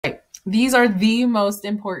These are the most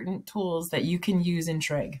important tools that you can use in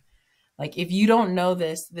trig. Like if you don't know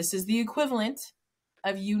this, this is the equivalent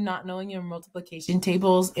of you not knowing your multiplication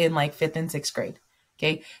tables in like fifth and sixth grade.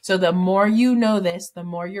 Okay. So the more you know this, the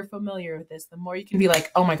more you're familiar with this, the more you can be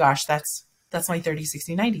like, oh my gosh, that's my 30,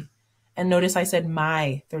 60, 90. And notice I said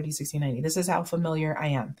my 30, 60, 90. This is how familiar I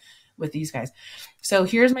am with these guys. So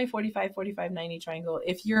here's my 45, 45, 90 triangle.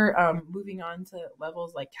 If you're moving on to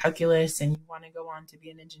levels like calculus and you want to go on to be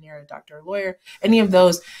an engineer, a doctor, a lawyer, any of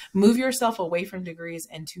those, move yourself away from degrees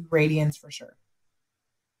and to radians for sure.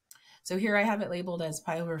 So here I have it labeled as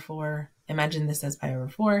pi over 4. Imagine this as pi over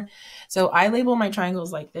 4. So I label my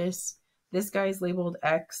triangles like this. This guy's labeled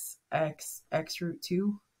x, x, x root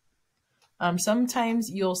 2. Sometimes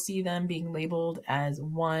you'll see them being labeled as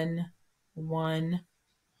 1, 1,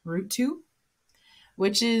 root 2,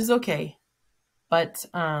 which is okay. But,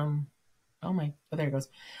 oh, there it goes.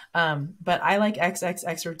 But I like x, x,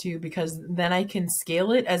 x root 2 because then I can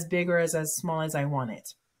scale it as big or as small as I want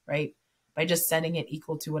it, right? By just setting it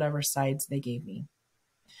equal to whatever sides they gave me.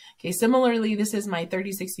 Okay, similarly, this is my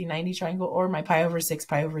 30, 60, 90 triangle or my pi over 6,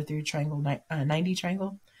 pi over 3 triangle, 90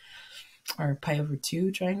 triangle, or pi over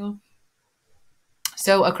 2 triangle.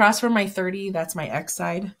 So across from my 30, that's my x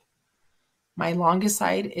side. My longest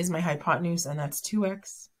side is my hypotenuse, and that's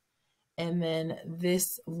 2x. And then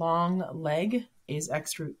this long leg is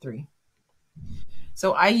x root 3.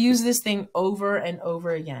 So I use this thing over and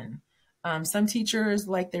over again. Some teachers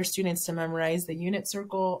like their students to memorize the unit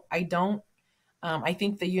circle. I don't. I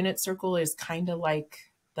think the unit circle is kind of like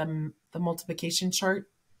the multiplication chart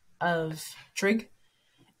of trig.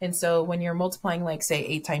 And so when you're multiplying, like say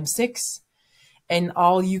 8 times 6, and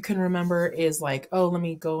all you can remember is like, oh, let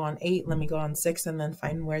me go on 8, let me go on 6, and then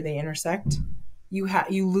find where they intersect,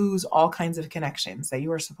 you lose all kinds of connections that you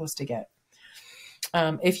were supposed to get.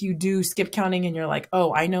 If you do skip counting and you're like,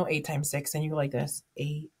 oh, I know 8 times 6, and you go like this,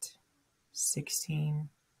 8, 16,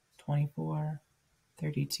 24,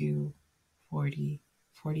 32, 40,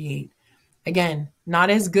 48. Again, not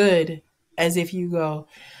as good as if you go,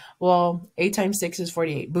 well, 8 times 6 is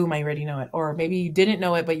 48. Boom, I already know it. Or maybe you didn't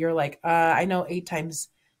know it, but you're like, I know 8 times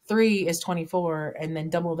 3 is 24, and then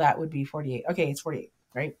double that would be 48. Okay, it's 48,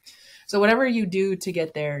 right? So whatever you do to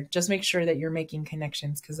get there, just make sure that you're making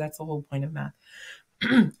connections because that's the whole point of math.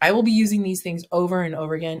 I will be using these things over and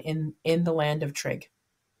over again in the land of trig.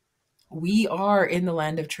 We are in the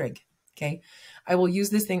land of trig, okay? I will use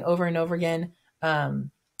this thing over and over again,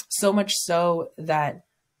 so much so that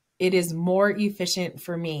it is more efficient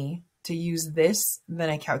for me to use this than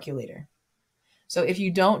a calculator. So if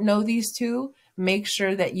you don't know these two, make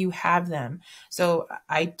sure that you have them. So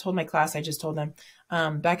I told my class, I just told them,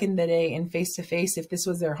 back in the day in face-to-face, if this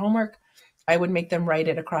was their homework, I would make them write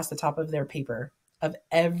it across the top of their paper of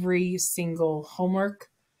every single homework,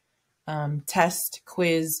 test,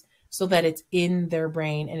 quiz, so that it's in their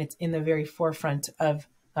brain and it's in the very forefront of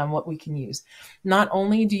what we can use. Not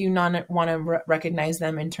only do you not want to recognize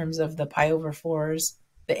them in terms of the pi over 4s,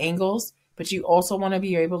 the angles, but you also want to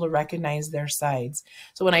be able to recognize their sides.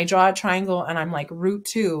 So when I draw a triangle and I'm like root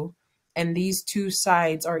 2 and these two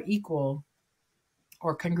sides are equal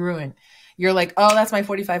or congruent, you're like, oh, that's my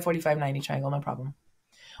 45, 45, 90 triangle, no problem.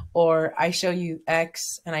 Or I show you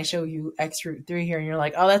x and I show you x root 3 here and you're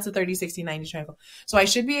like, oh, that's a 30, 60, 90 triangle. So I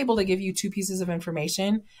should be able to give you two pieces of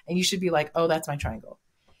information and you should be like, oh, that's my triangle.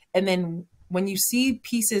 And then when you see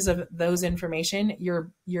pieces of those information,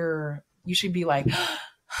 you should be like,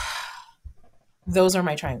 those are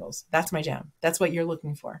my triangles. That's my jam. That's what you're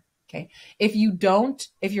looking for. Okay. If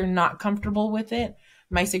you're not comfortable with it,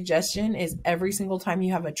 my suggestion is every single time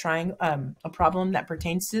you have a problem that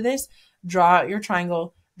pertains to this, draw out your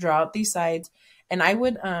triangle, draw out these sides, and I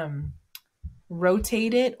would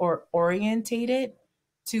rotate it or orientate it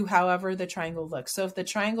to however the triangle looks. So if the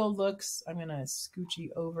triangle looks, I'm going to scooch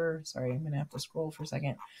you over. Sorry, I'm going to have to scroll for a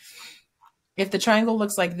second. If the triangle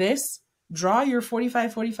looks like this, draw your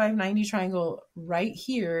 45, 45, 90 triangle right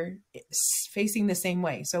here facing the same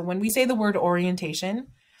way. So when we say the word orientation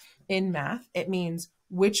in math, it means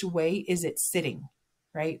which way is it sitting,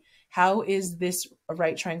 right? How is this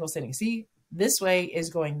right triangle sitting? See, this way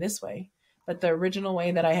is going this way, but the original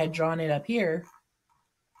way that I had drawn it up here,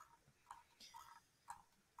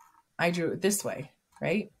 I drew it this way,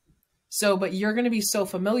 right? So, but you're going to be so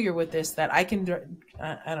familiar with this that I can,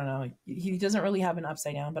 I don't know, he doesn't really have an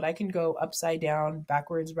upside down, but I can go upside down,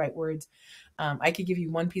 backwards, rightwards. I could give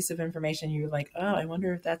you one piece of information. You're like, oh, I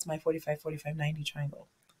wonder if that's my 45, 45, 90 triangle.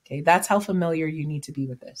 Okay, that's how familiar you need to be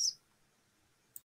with this.